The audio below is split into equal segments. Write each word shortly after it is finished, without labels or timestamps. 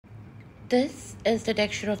this is the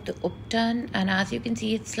texture of the Upton, and as you can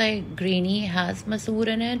see, it's like grainy, has masoor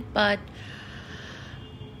in it, but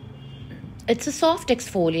it's a soft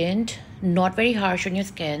exfoliant, not very harsh on your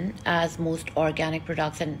skin as most organic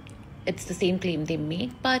products, and it's the same claim they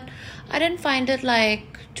make, but I didn't find it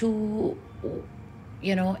like too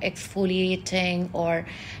exfoliating, or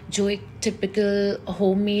जो एक typical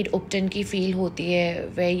homemade Upton की feel होती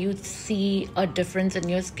है where you see a difference in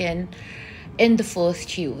your skin in the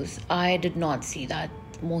first use. I did not see that,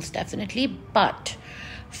 most definitely. But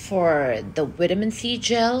for the vitamin C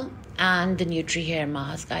gel and the Nutri Hair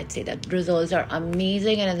Mask, I'd say that results are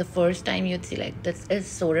amazing, and in the first time you'd see like this is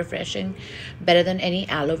so refreshing, better than any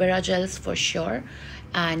aloe vera gels for sure.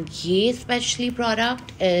 And ye especially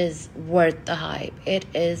product is worth the hype. It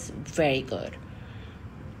is very good.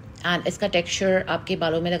 And इसका texture आपके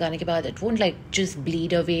बालों में लगाने के बाद it won't like just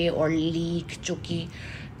bleed away or leak, जो कि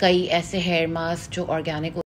कई ऐसे hair mask जो organic